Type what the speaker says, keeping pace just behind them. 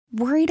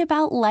Worried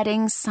about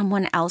letting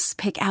someone else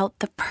pick out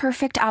the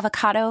perfect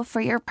avocado for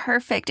your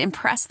perfect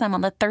impress them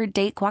on the third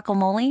date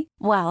guacamole?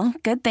 Well,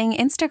 good thing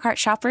Instacart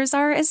shoppers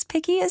are as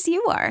picky as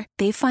you are.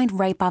 They find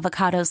ripe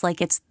avocados like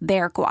it's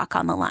their guac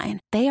on the line.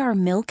 They are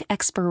milk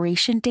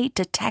expiration date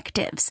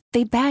detectives.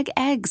 They bag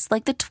eggs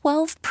like the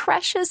 12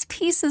 precious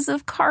pieces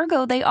of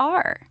cargo they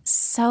are.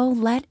 So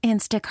let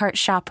Instacart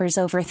shoppers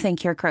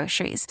overthink your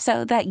groceries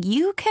so that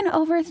you can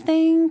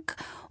overthink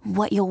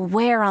what you'll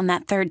wear on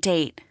that third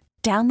date.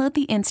 Download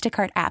the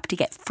Instacart app to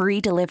get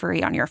free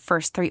delivery on your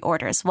first 3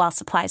 orders while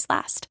supplies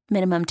last.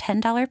 Minimum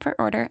 $10 per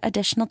order.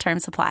 Additional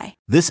terms apply.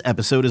 This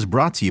episode is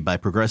brought to you by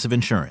Progressive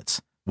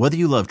Insurance. Whether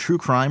you love true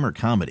crime or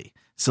comedy,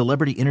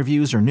 celebrity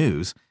interviews or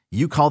news,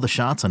 you call the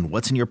shots on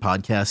what's in your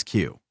podcast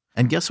queue.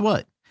 And guess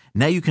what?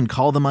 Now you can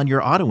call them on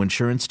your auto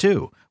insurance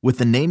too with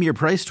the Name Your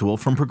Price tool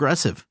from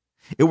Progressive.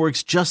 It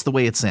works just the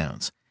way it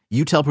sounds.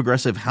 You tell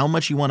Progressive how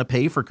much you want to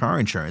pay for car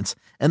insurance,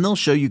 and they'll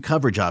show you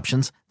coverage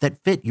options that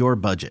fit your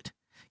budget.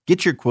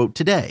 Get your quote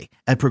today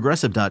at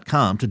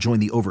Progressive.com to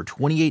join the over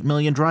 28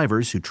 million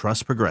drivers who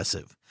trust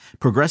Progressive.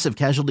 Progressive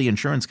Casualty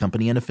Insurance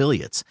Company and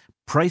Affiliates.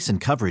 Price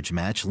and coverage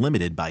match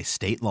limited by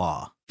state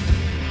law.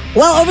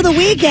 Well, over the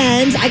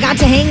weekend, I got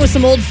to hang with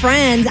some old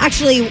friends.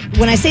 Actually,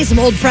 when I say some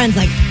old friends,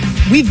 like,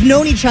 we've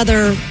known each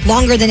other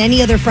longer than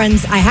any other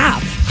friends I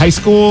have. High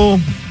school?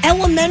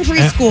 Elementary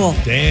school.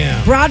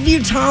 Damn.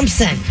 Broadview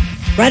Thompson.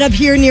 Right up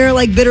here near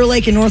like Bitter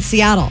Lake in North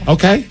Seattle.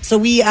 Okay.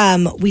 So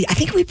I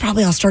think we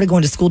probably all started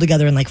going to school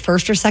together in like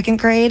 1st or 2nd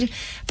grade.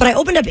 But I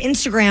opened up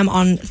Instagram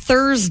on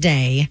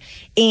Thursday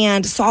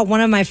and saw one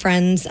of my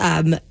friends.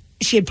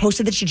 She had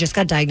posted that she just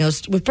got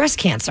diagnosed with breast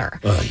cancer.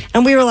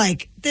 And we were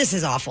like, this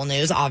is awful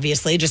news,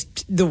 obviously,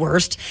 just the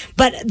worst.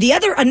 But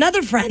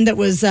another friend that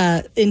was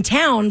in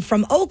town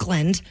from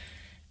Oakland,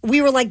 we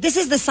were like, this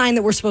is the sign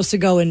that we're supposed to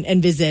go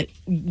and visit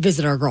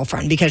our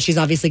girlfriend because she's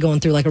obviously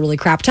going through like a really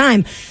crap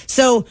time.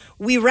 So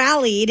we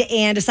rallied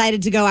and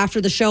decided to go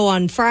after the show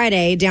on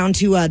Friday down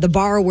to the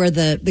bar where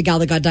the gal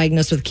that got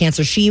diagnosed with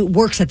cancer, she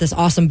works at this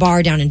awesome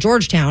bar down in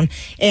Georgetown.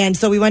 And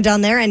so we went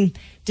down there and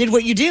did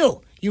what you do.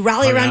 You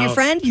rally around your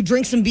friend, you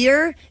drink some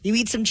beer, you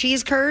eat some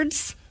cheese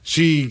curds.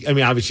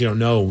 Obviously you don't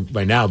know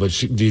right now, but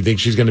do you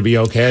think she's going to be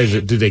okay?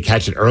 Did they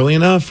catch it early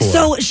enough? Or?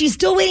 So she's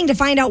still waiting to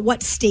find out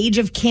what stage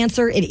of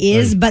cancer it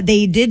is, but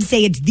they did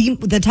say it's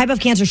the type of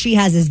cancer she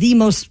has is the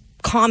most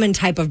common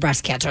type of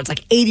breast cancer. It's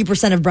like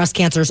 80% of breast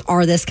cancers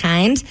are this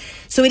kind.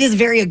 So it is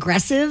very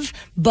aggressive,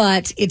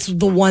 but it's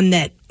the one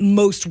that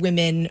most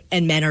women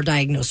and men are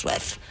diagnosed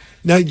with.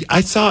 Now, I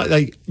saw,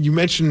 like, you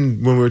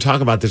mentioned when we were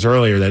talking about this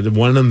earlier that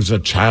one of them's a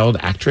child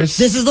actress.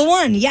 This is the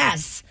one,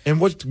 yes. And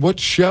what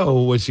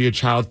show was she a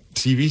child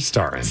TV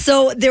star in?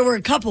 So there were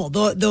a couple.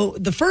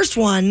 The first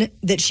one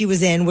that she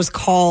was in was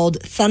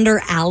called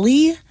Thunder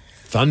Alley.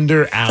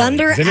 Thunder Alley.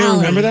 Does anyone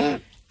remember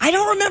that? I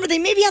don't remember. They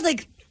maybe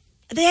had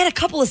they had a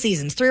couple of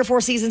seasons, 3 or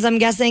 4 seasons, I'm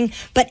guessing.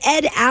 But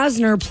Ed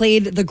Asner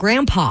played the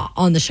grandpa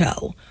on the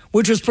show,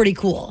 which was pretty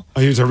cool.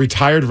 Oh, he was a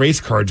retired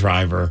race car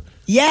driver.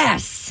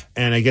 Yes.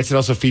 And I guess it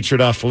also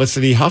featured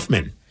Felicity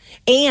Huffman.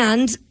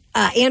 And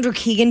Andrew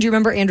Keegan. Do you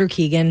remember Andrew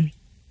Keegan?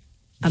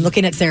 I'm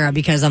looking at Sarah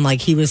because I'm like,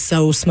 he was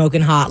so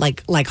smoking hot,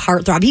 like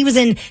heartthrob. He was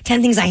in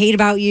 10 Things I Hate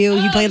About You.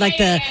 He played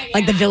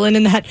the villain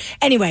in that.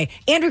 Anyway,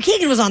 Andrew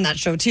Keegan was on that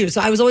show too.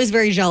 So I was always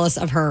very jealous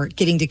of her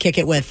getting to kick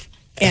it with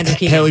Andrew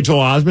Keegan. Haley Joel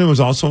Osment was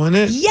also in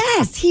it?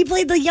 Yes, he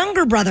played the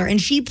younger brother, and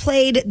she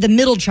played the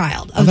middle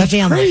child of the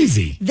family.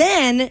 Crazy.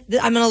 Then,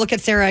 I'm going to look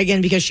at Sarah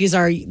again because she's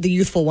the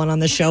youthful one on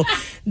this show.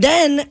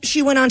 Then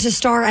she went on to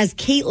star as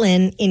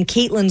Caitlin in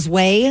Caitlin's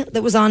Way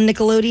that was on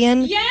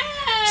Nickelodeon. Yeah.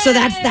 So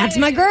that's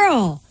my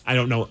girl. I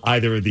don't know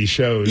either of these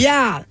shows.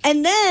 Yeah.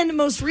 And then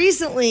most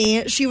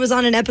recently, she was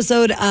on an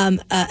episode,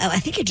 I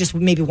think it just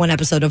maybe one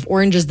episode of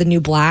Orange is the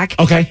New Black.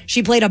 Okay.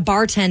 She played a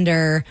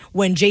bartender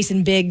when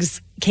Jason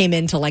Biggs came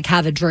in to like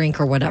have a drink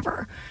or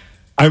whatever.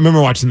 I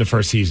remember watching the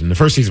first season. The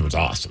first season was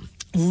awesome.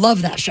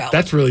 Love that show.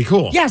 That's really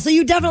cool. Yeah, so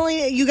you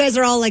guys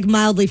are all like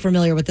mildly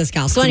familiar with this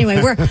gal. So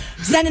anyway, we're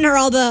sending her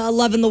all the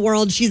love in the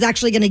world. She's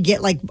actually going to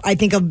get like, I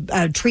think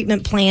a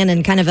treatment plan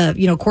and kind of a,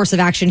 course of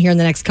action here in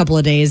the next couple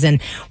of days.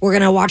 And we're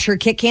going to watch her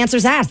kick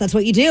cancer's ass. That's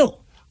what you do.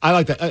 I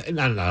like that.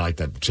 I like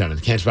that Shannon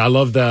cancer, but I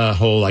love the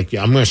whole, like,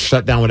 I'm going to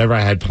shut down whatever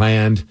I had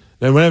planned.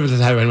 And whenever this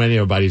happens with any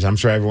of my buddies, I'm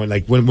sure everyone,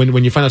 like,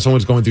 when you find out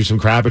someone's going through some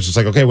crap, it's just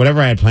like, okay, whatever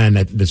I had planned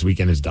this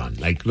weekend is done.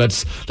 Like,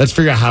 let's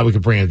figure out how we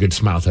can bring a good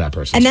smile to that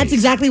person. And that's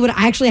exactly what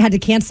I actually had to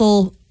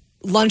cancel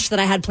lunch that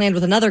I had planned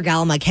with another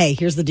gal. I'm like, hey,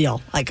 here's the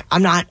deal. Like,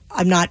 I'm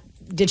not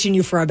ditching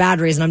you for a bad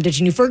reason. I'm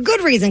ditching you for a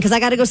good reason because I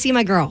got to go see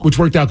my girl. Which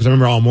worked out because I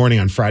remember all morning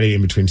on Friday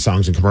in between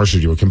songs and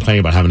commercials, you were complaining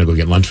about having to go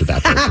get lunch with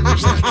that person. You're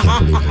just like,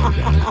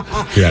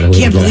 I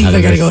can't believe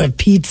I got to go have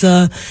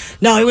pizza.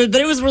 No,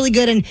 it was really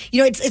good. And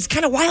it's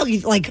kind of wild.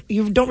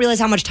 You don't realize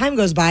how much time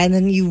goes by, and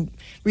then you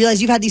realize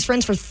you've had these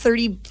friends for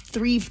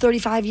 33,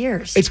 35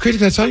 years. It's crazy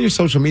because I saw on your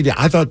social media,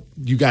 I thought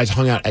you guys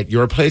hung out at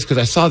your place because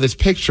I saw this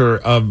picture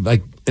of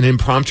like an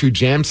impromptu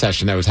jam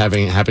session that was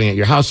happening at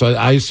your house. So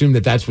I assumed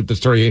that's what the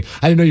story.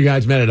 I didn't know you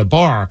guys met at a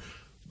bar.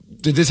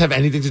 did this have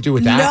anything to do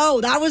with that?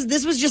 No,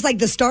 this was just like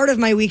the start of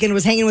my weekend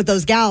was hanging with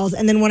those gals.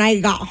 And then when I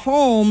got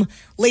home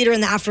later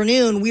in the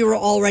afternoon, we were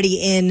already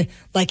in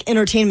like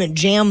entertainment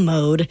jam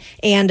mode.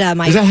 And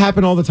does that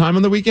happen all the time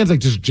on the weekends? Like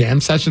just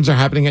jam sessions are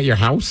happening at your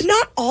house?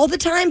 Not all the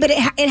time, but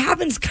it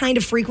happens kind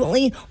of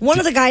frequently. One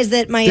of the guys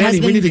that my Danny,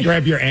 husband... we need to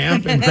grab your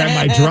amp and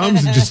grab my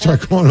drums and just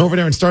start going over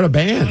there and start a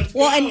band.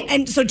 Well,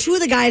 and so two of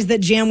the guys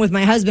that jam with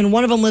my husband,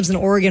 one of them lives in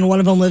Oregon, one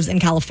of them lives in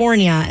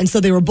California. And so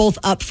they were both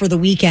up for the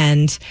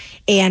weekend.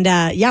 And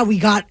we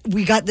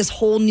got this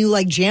whole new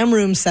like jam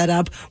room set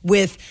up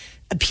with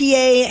a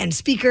PA and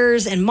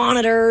speakers and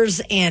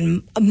monitors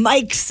and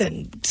mics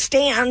and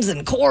stands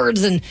and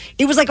cords, and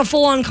it was like a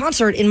full-on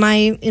concert in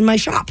my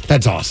shop.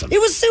 That's awesome. It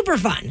was super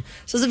fun.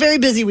 So it was a very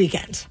busy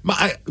weekend.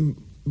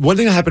 One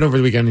thing that happened over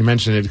the weekend, you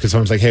mentioned it because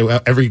someone's like, hey,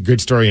 well, every good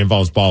story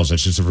involves balls.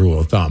 That's just a rule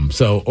of thumb.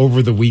 So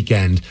over the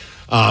weekend,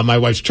 my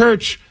wife's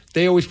church,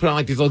 they always put on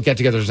like these little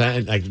get-togethers.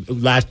 And like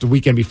last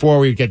weekend before,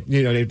 we get,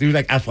 they do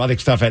like athletic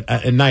stuff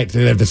at night.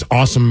 They have this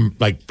awesome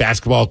like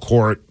basketball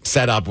court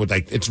set up with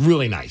like, it's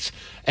really nice.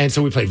 And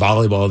so we played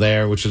volleyball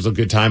there, which was a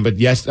good time. But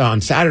yes,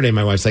 on Saturday,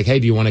 my wife's like, hey,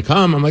 do you want to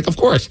come? I'm like, of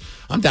course.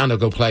 I'm down to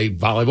go play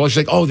volleyball. She's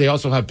like, oh, they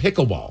also have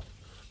pickleball.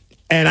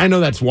 And I know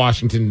that's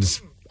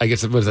Washington's, I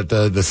guess it was at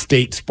the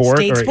state sport.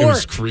 It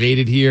was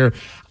created here.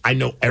 I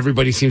know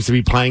everybody seems to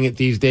be playing it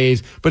these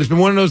days. But it's been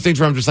one of those things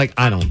where I'm just like,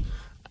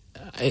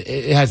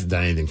 it hasn't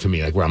done anything for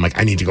me. Like where I'm like,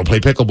 I need to go play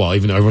pickleball,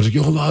 even though everyone's like,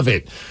 you'll love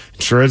it.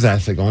 And sure as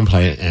that, I go and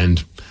play it,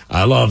 and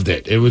I loved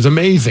it. It was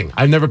amazing.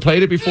 I've never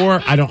played it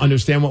before. I don't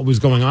understand what was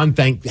going on.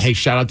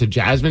 Shout out to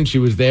Jasmine. She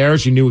was there.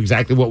 She knew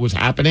exactly what was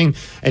happening,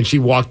 and she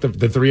walked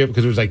the three up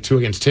because it was like 2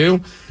 against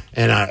 2.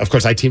 And of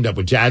course, I teamed up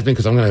with Jasmine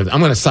because I'm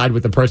gonna side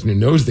with the person who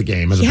knows the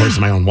game as opposed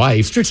to my own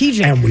wife.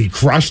 Strategic. And we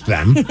crushed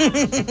them.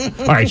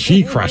 All right,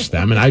 she crushed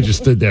them, and I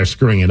just stood there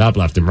screwing it up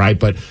left and right.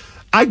 But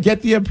I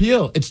get the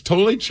appeal. It's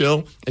totally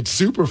chill. It's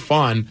super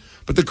fun.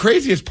 But the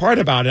craziest part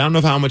about it, I don't know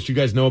how much you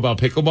guys know about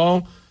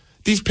pickleball.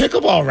 These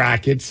pickleball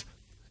rackets,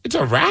 it's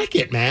a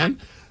racket,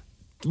 man.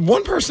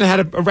 One person had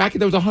a racket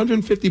that was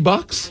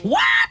 $150.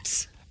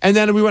 What? And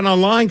then we went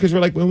online because we're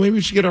like, well, maybe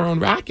we should get our own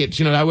rackets.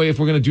 That way if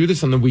we're going to do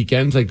this on the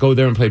weekends, like go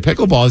there and play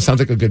pickleball, it sounds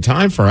like a good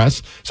time for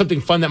us.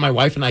 Something fun that my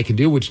wife and I can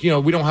do, which, we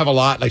don't have a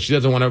lot. Like she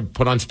doesn't want to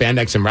put on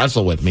spandex and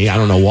wrestle with me. I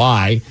don't know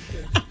why.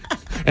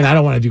 And I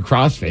don't want to do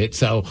CrossFit.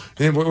 So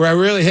we're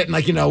really hitting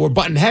we're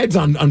butting heads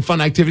on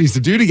fun activities to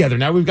do together.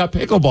 Now we've got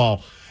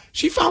pickleball.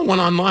 She found one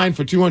online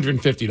for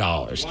 $250.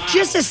 Wow.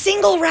 Just a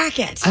single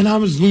racket. And I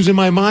was losing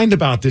my mind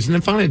about this. And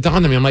then finally it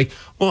dawned on me. I'm like,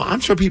 well,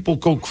 I'm sure people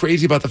go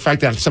crazy about the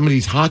fact that some of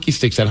these hockey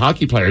sticks that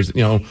hockey players,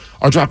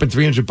 are dropping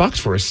 $300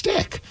 for a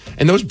stick.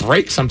 And those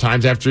break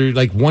sometimes after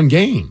like one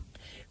game.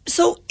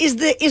 So is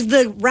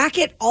the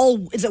racket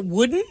is it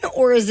wooden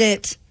or is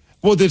it...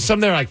 Well, there's some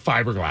that are like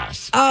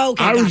fiberglass. Oh,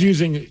 okay. I was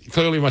using,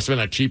 clearly must have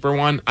been a cheaper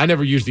one. I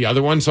never used the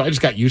other one, so I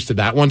just got used to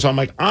that one. So I'm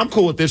like, I'm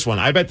cool with this one.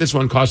 I bet this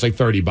one costs like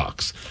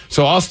 $30.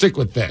 So I'll stick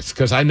with this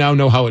because I now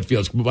know how it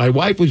feels. My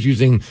wife was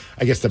using,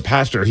 I guess the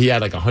pastor, he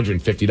had like a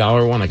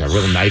 $150 one, like a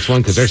really nice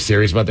one because they're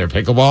serious about their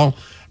pickleball.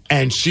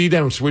 And she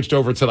then switched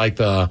over to like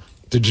the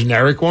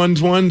generic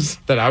ones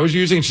that I was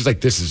using. She's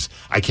like,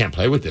 I can't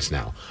play with this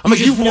now. I'm like,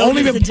 you've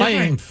only been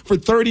playing for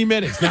 30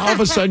 minutes. Now all of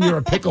a sudden you're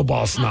a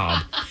pickleball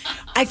snob.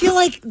 I feel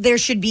like there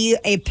should be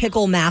a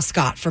pickle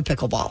mascot for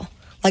pickleball.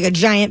 Like a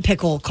giant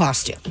pickle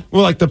costume.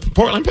 Well, like the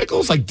Portland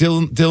Pickles, like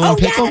Dylan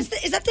Pickle?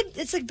 Yeah,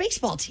 it's like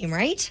baseball team,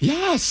 right?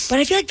 Yes. But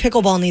I feel like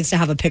pickleball needs to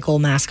have a pickle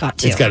mascot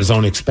too. It's got its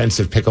own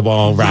expensive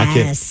pickleball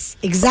racket. Yes,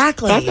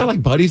 exactly. I've got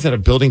like buddies that are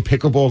building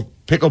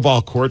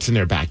pickleball courts in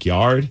their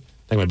backyard.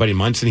 Like my buddy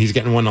Munson, he's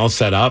getting one all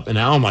set up. And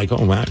now I'm like,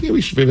 oh, man, maybe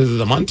we should visit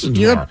the Munsons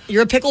more.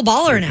 You're a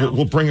pickleballer now.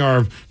 We'll bring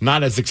our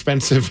not as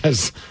expensive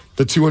as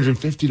the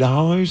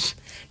 $250.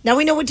 Now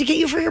we know what to get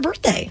you for your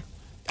birthday.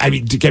 I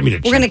mean, to get me to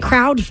We're going to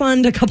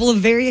crowdfund a couple of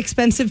very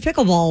expensive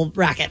pickleball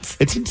rackets.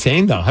 It's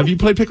insane, though. Have you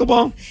played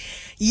pickleball?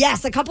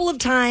 Yes, a couple of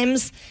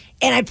times.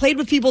 And I played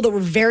with people that were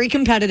very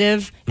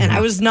competitive. And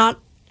I was not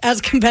as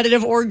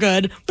competitive or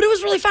good, but it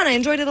was really fun. I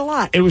enjoyed it a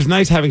lot. It was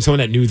nice having someone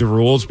that knew the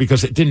rules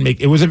because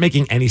it wasn't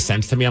making any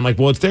sense to me. I'm like,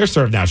 well, it's their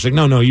serve now. She's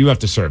like, no, you have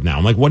to serve now.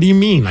 I'm like, what do you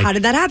mean? Like, how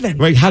did that happen?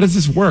 Like, how does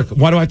this work?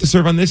 Why do I have to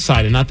serve on this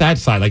side and not that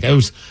side? Like, I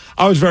was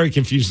very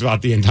confused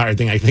about the entire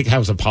thing. I think I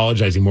was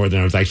apologizing more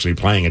than I was actually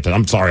playing it.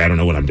 I'm sorry, I don't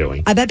know what I'm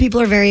doing. I bet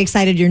people are very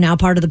excited you're now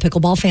part of the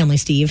pickleball family,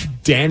 Steve.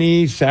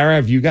 Danny, Sarah,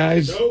 have you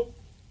guys? Nope.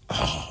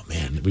 Oh,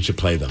 man, we should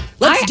play them.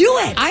 Let's do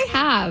it. I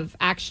have,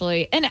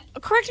 actually. And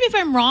correct me if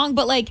I'm wrong,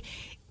 but like,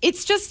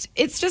 it's just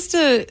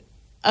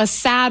a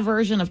sad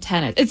version of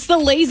tennis. It's the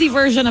lazy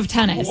version of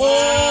tennis.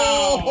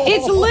 Whoa.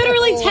 It's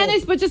literally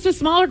tennis, but just a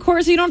smaller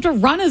court, so you don't have to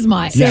run as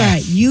much. Sarah,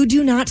 you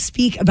do not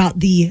speak about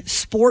the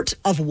sport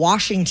of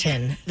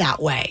Washington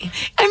that way.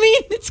 I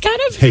mean, it's kind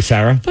of Hey,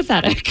 Sarah,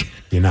 pathetic.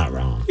 You're not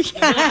wrong.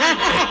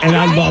 And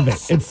I love it.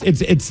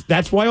 It's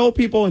that's why old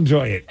people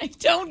enjoy it. I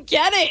don't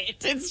get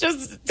it. It's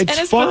just It's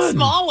tennis, fun. but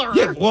smaller.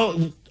 Yeah,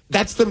 well,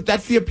 That's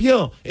the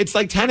appeal. It's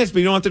like tennis, but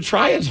you don't have to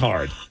try as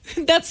hard.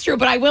 That's true,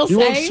 but I will You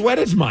say won't sweat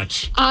as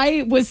much.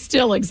 I was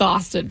still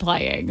exhausted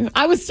playing.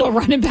 I was still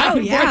running back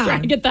and forth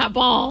trying to get that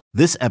ball.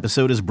 This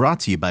episode is brought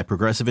to you by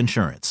Progressive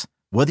Insurance.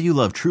 Whether you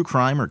love true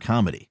crime or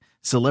comedy,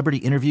 celebrity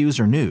interviews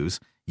or news,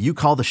 you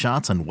call the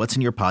shots on what's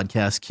in your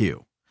podcast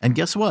queue. And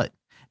guess what?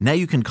 Now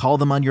you can call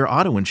them on your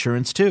auto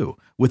insurance too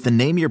with the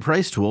Name Your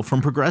Price tool from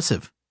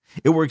Progressive.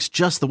 It works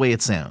just the way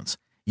it sounds.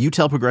 You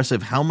tell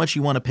Progressive how much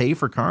you want to pay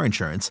for car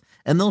insurance,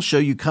 and they'll show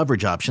you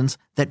coverage options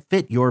that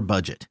fit your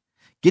budget.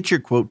 Get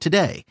your quote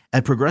today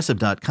at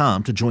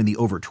Progressive.com to join the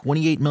over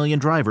 28 million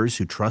drivers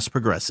who trust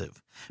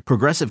Progressive.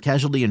 Progressive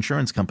Casualty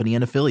Insurance Company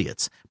and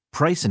Affiliates.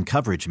 Price and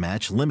coverage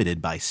match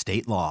limited by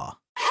state law.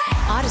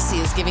 Odyssey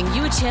is giving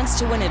you a chance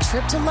to win a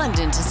trip to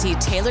London to see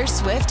Taylor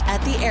Swift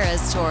at the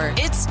Eras Tour.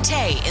 It's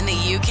Tay in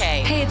the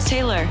UK. Hey, it's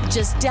Taylor.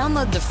 Just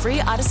download the free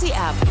Odyssey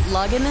app,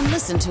 log in and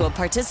listen to a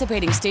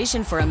participating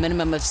station for a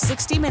minimum of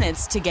 60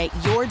 minutes to get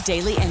your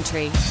daily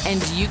entry.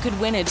 And you could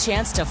win a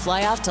chance to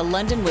fly off to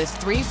London with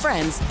 3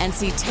 friends and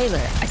see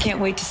Taylor. I can't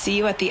wait to see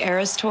you at the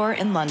Eras Tour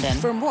in London.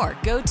 For more,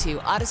 go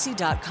to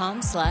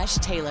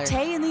odyssey.com/Taylor.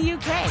 Tay in the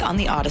UK. On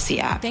the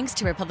Odyssey app. Thanks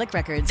to Republic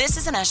Records. This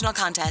is a national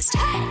contest.